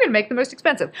like, I'm going to make the most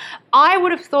expensive. I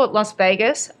would have thought Las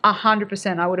Vegas,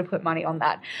 100%. I would have put money on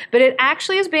that. But it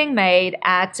actually is being made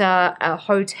at a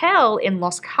hotel in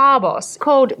Los Cabos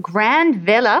called Grand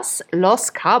Velas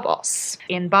Los Cabos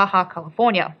in Baja,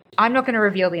 California. I'm not going to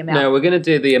reveal the amount. No, we're going to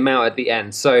do the amount at the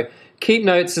end. So keep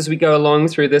notes as we go along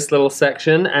through this little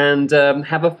section and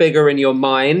have a figure in your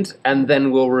mind, and then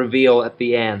we'll reveal at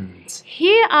the end.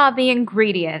 Here are the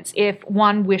ingredients if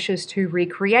one wishes to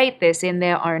recreate this in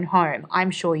their own home.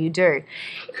 I'm sure you do.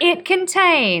 It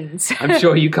contains I'm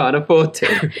sure you can't afford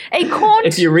to. a corn...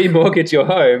 If you remortgage your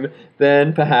home,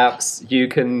 then perhaps you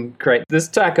can create this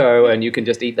taco and you can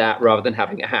just eat that rather than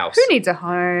having a house. Who needs a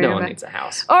home? No one needs a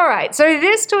house. All right, so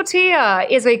this tortilla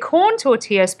is a corn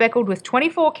tortilla speckled with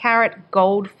 24-karat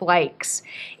gold flakes.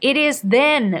 It is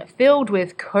then filled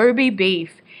with Kobe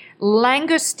beef,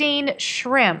 langoustine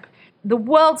shrimp, the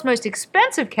world's most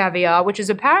expensive caviar, which is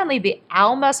apparently the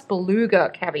Almas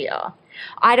Beluga caviar.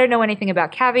 I don't know anything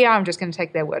about caviar. I'm just going to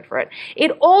take their word for it.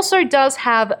 It also does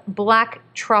have black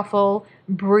truffle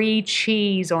brie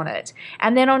cheese on it.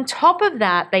 And then on top of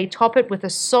that, they top it with a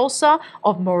salsa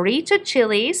of morita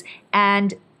chilies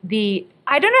and the...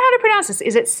 I don't know how to pronounce this.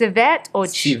 Is it civet or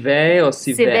Civet or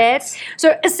civet? civet?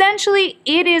 So essentially,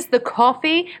 it is the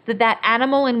coffee that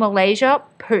animal in Malaysia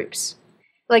poops.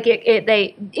 Like it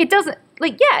doesn't,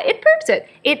 like, yeah, it poops it.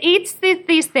 It eats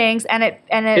these things and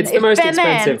It's the most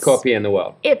expensive coffee in the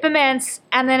world. It ferments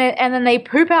and then they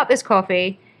poop out this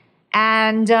coffee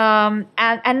and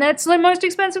that's the most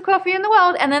expensive coffee in the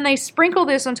world. And then they sprinkle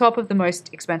this on top of the most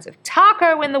expensive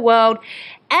taco in the world.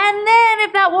 And then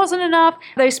if that wasn't enough,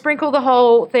 they sprinkle the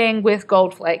whole thing with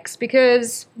gold flakes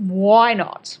because why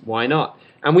not? Why not?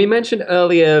 And we mentioned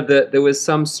earlier that there was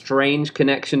some strange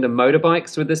connection to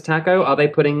motorbikes with this taco. Are they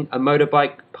putting a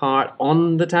motorbike part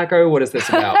on the taco? What is this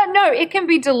about? No, it can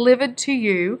be delivered to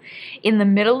you in the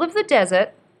middle of the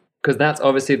desert. Because that's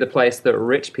obviously the place that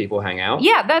rich people hang out.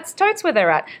 Yeah, that's totes where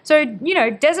they're at. So, you know,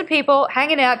 desert people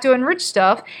hanging out doing rich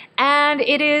stuff, and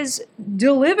it is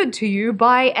delivered to you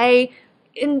by a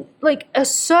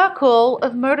circle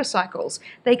of motorcycles.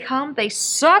 They come, they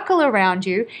circle around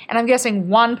you, and I'm guessing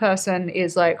one person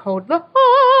is like,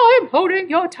 I'm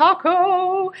holding your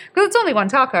taco, because it's only one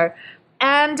taco.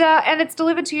 And it's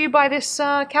delivered to you by this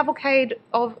cavalcade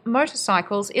of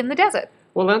motorcycles in the desert.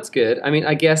 Well, that's good. I mean,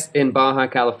 I guess in Baja,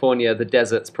 California, the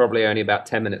desert's probably only about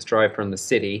 10 minutes drive from the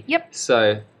city. Yep.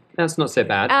 So that's not so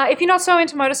bad. If you're not so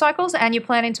into motorcycles and you're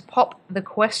planning to pop the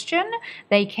question,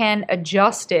 they can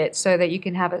adjust it so that you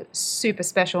can have a super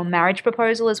special marriage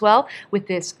proposal as well with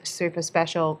this super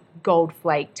special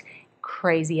gold-flaked,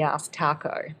 crazy-ass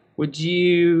taco. Would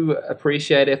you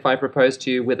appreciate if I proposed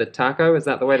to you with a taco? Is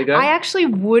that the way to go? I actually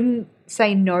wouldn't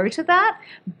say no to that,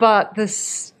 but the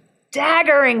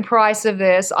staggering price of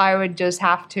this, I would just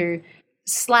have to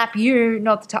slap you,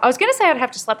 not the taco. I was going to say I'd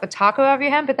have to slap the taco out of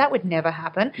your hand, but that would never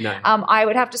happen. No. I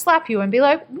would have to slap you and be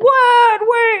like, what?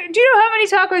 Wait, do you know how many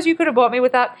tacos you could have bought me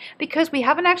with that? Because we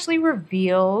haven't actually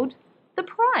revealed the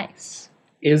price.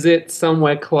 Is it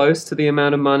somewhere close to the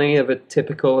amount of money of a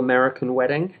typical American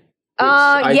wedding?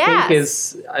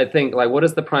 Yes. I think, what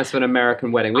is the price of an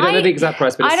American wedding? We don't know the exact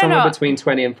price, but it's somewhere between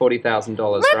 $20,000 and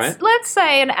 $40,000, right? Let's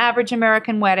say an average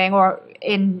American wedding, or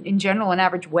in general, an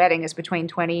average wedding is between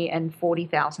 $20,000 and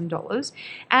 $40,000.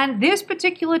 And this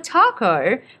particular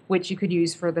taco, which you could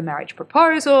use for the marriage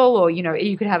proposal, or,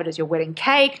 you could have it as your wedding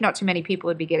cake. Not too many people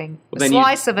would be getting a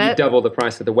slice of it. You double the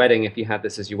price of the wedding if you had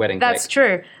this as your wedding cake. That's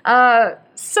true.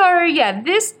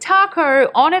 This taco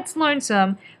on its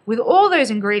lonesome, with all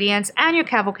those ingredients and your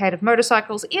cavalcade of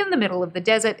motorcycles in the middle of the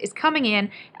desert, is coming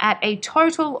in at a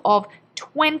total of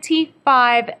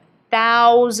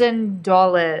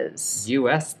 $25,000.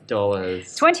 US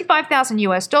dollars. $25,000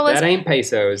 US dollars. That ain't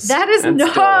pesos. That is That's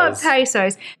not dollars.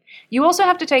 pesos. You also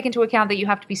have to take into account that you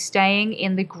have to be staying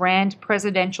in the Grand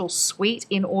Presidential Suite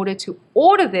in order to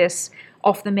order this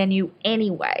off the menu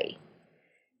anyway.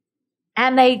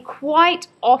 And they quite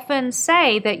often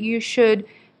say that you should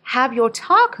have your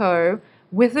taco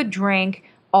with a drink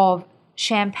of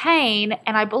champagne,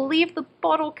 and I believe the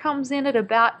bottle comes in at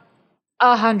about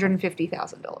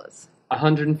 $150,000.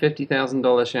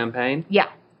 $150,000 champagne? Yeah.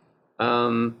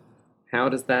 How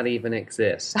does that even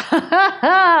exist?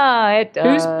 It does.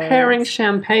 Who's pairing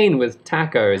champagne with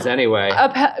tacos anyway?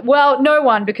 Well, no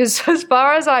one, because as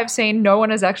far as I've seen, no one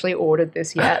has actually ordered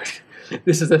this yet.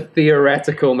 This is a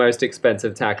theoretical most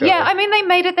expensive taco. Yeah, I mean, they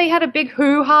made it, they had a big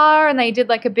hoo-ha, and they did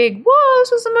like a big, whoa,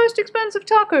 this is the most expensive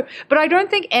taco. But I don't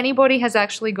think anybody has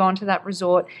actually gone to that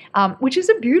resort, which is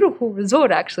a beautiful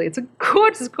resort, actually. It's a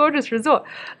gorgeous, gorgeous resort.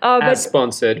 As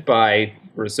sponsored by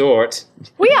Resort.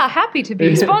 We are happy to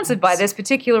be sponsored by this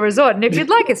particular resort, and if you'd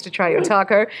like us to try your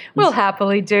taco, we'll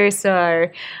happily do so.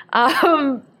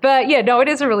 But yeah, no, it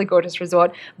is a really gorgeous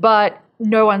resort, but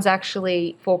no one's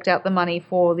actually forked out the money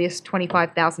for this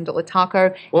 $25,000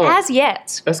 taco as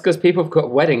yet. That's because people have got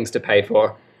weddings to pay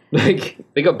for. Like,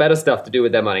 they got better stuff to do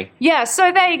with their money. Yeah, so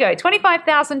there you go.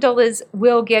 $25,000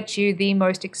 will get you the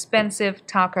most expensive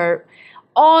taco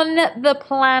on the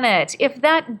planet. If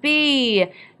that be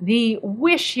the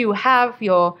wish you have,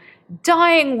 your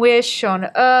dying wish on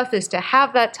earth is to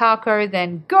have that taco,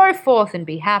 then go forth and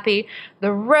be happy.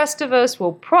 The rest of us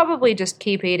will probably just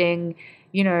keep eating,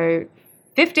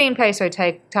 15 peso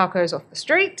tacos off the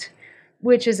street,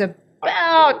 which is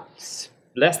about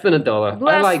less than $1.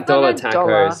 I like dollar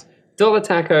tacos. Dollar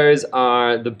tacos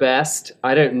are the best.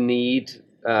 I don't need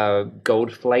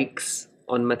gold flakes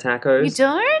on my tacos. You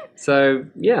don't? So,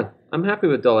 yeah, I'm happy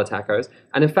with dollar tacos.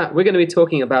 And in fact, we're going to be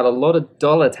talking about a lot of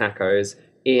dollar tacos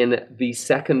in the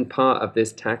second part of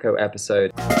this taco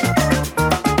episode.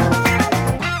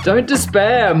 Don't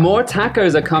despair, more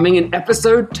tacos are coming in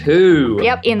episode 2.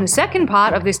 Yep, in the second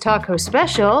part of this taco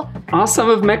special. Are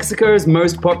some of Mexico's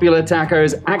most popular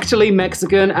tacos actually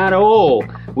Mexican at all?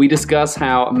 We discuss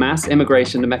how mass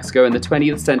immigration to Mexico in the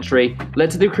 20th century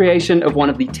led to the creation of one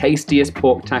of the tastiest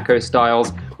pork taco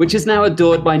styles, which is now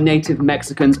adored by native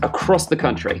Mexicans across the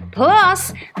country.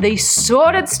 Plus, the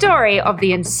sordid story of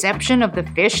the inception of the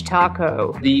fish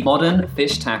taco. The modern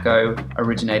fish taco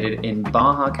originated in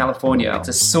Baja, California. It's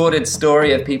a sordid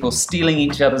story of people stealing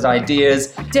each other's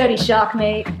ideas. Dirty shark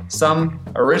meat. Some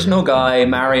original guy,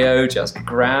 Mario, just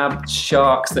grabbed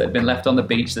sharks that had been left on the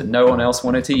beach that no one else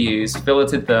wanted to use,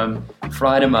 filleted them,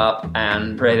 fried them up,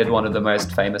 and created one of the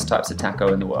most famous types of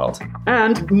taco in the world.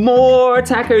 And more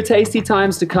taco tasty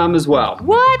times to come as well.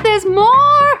 What? There's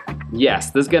more?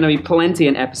 Yes, there's going to be plenty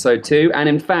in episode 2, and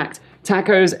in fact,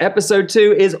 Tacos episode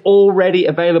 2 is already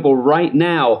available right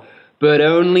now, but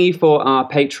only for our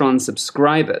Patreon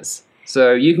subscribers.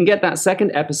 So you can get that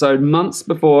second episode months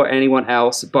before anyone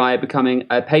else by becoming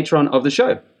a patron of the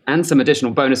show. And some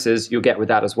additional bonuses you'll get with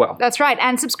that as well. That's right.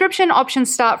 And subscription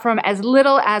options start from as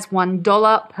little as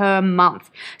 $1 per month.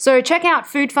 So check out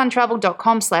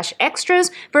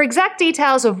foodfuntravel.com/extras for exact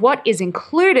details of what is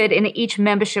included in each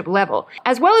membership level,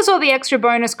 as well as all the extra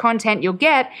bonus content you'll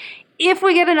get if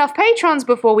we get enough patrons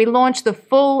before we launch the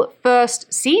full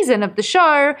first season of the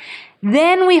show.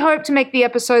 Then we hope to make the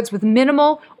episodes with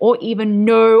minimal or even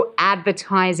no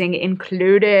advertising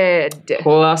included.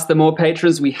 Plus, the more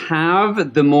patrons we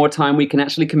have, the more time we can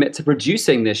actually commit to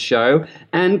producing this show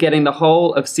and getting the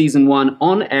whole of season 1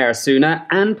 on air sooner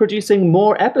and producing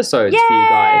more episodes for you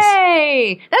guys.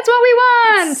 Yay! That's what we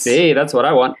want! See, that's what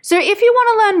I want. So if you want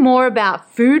to learn more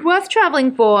about food worth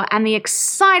traveling for and the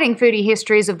exciting foodie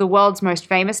histories of the world's most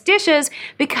famous dishes,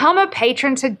 become a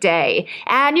patron today.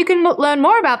 And you can learn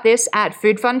more about this at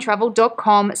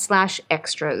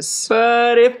foodfuntravel.com/extras.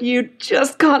 But if you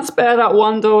just can't spare that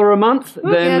 $1 a month,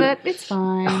 We'll then get it. It's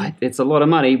fine. It's a lot of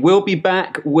money. We'll be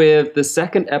back with the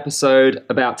second episode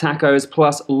about tacos,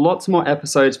 plus lots more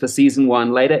episodes for season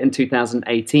 1 later in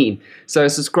 2018. So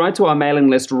subscribe to our mailing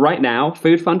list right now,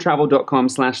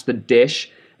 foodfuntravel.com/thedish,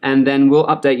 and then we'll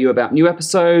update you about new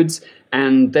episodes,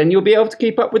 and then you'll be able to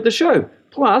keep up with the show.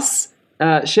 Plus,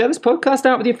 share this podcast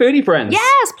out with your foodie friends.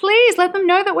 Yes, please let them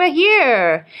know that we're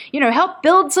here. Help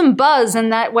build some buzz,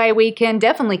 and that way we can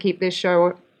definitely keep this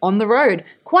show on the road,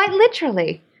 quite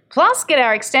literally. Plus, get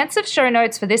our extensive show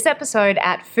notes for this episode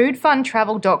at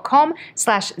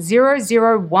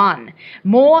foodfuntravel.com/001.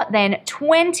 More than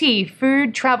 20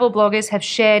 food travel bloggers have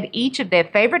shared each of their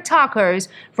favorite tacos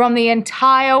from the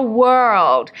entire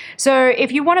world. So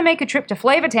if you want to make a trip to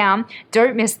Flavortown,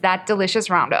 don't miss that delicious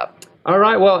roundup. All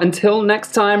right, well, until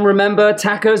next time, remember,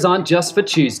 tacos aren't just for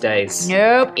Tuesdays.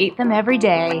 Nope, eat them every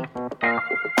day.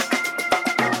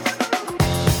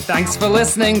 Thanks for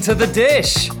listening to The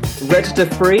Dish. Register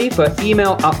free for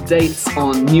email updates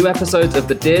on new episodes of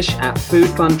The Dish at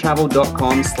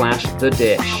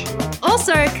foodfuntravel.com/thedish.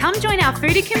 Also, come join our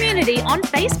foodie community on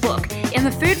Facebook in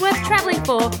the Food Worth Traveling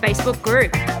For Facebook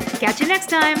group. Catch you next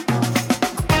time.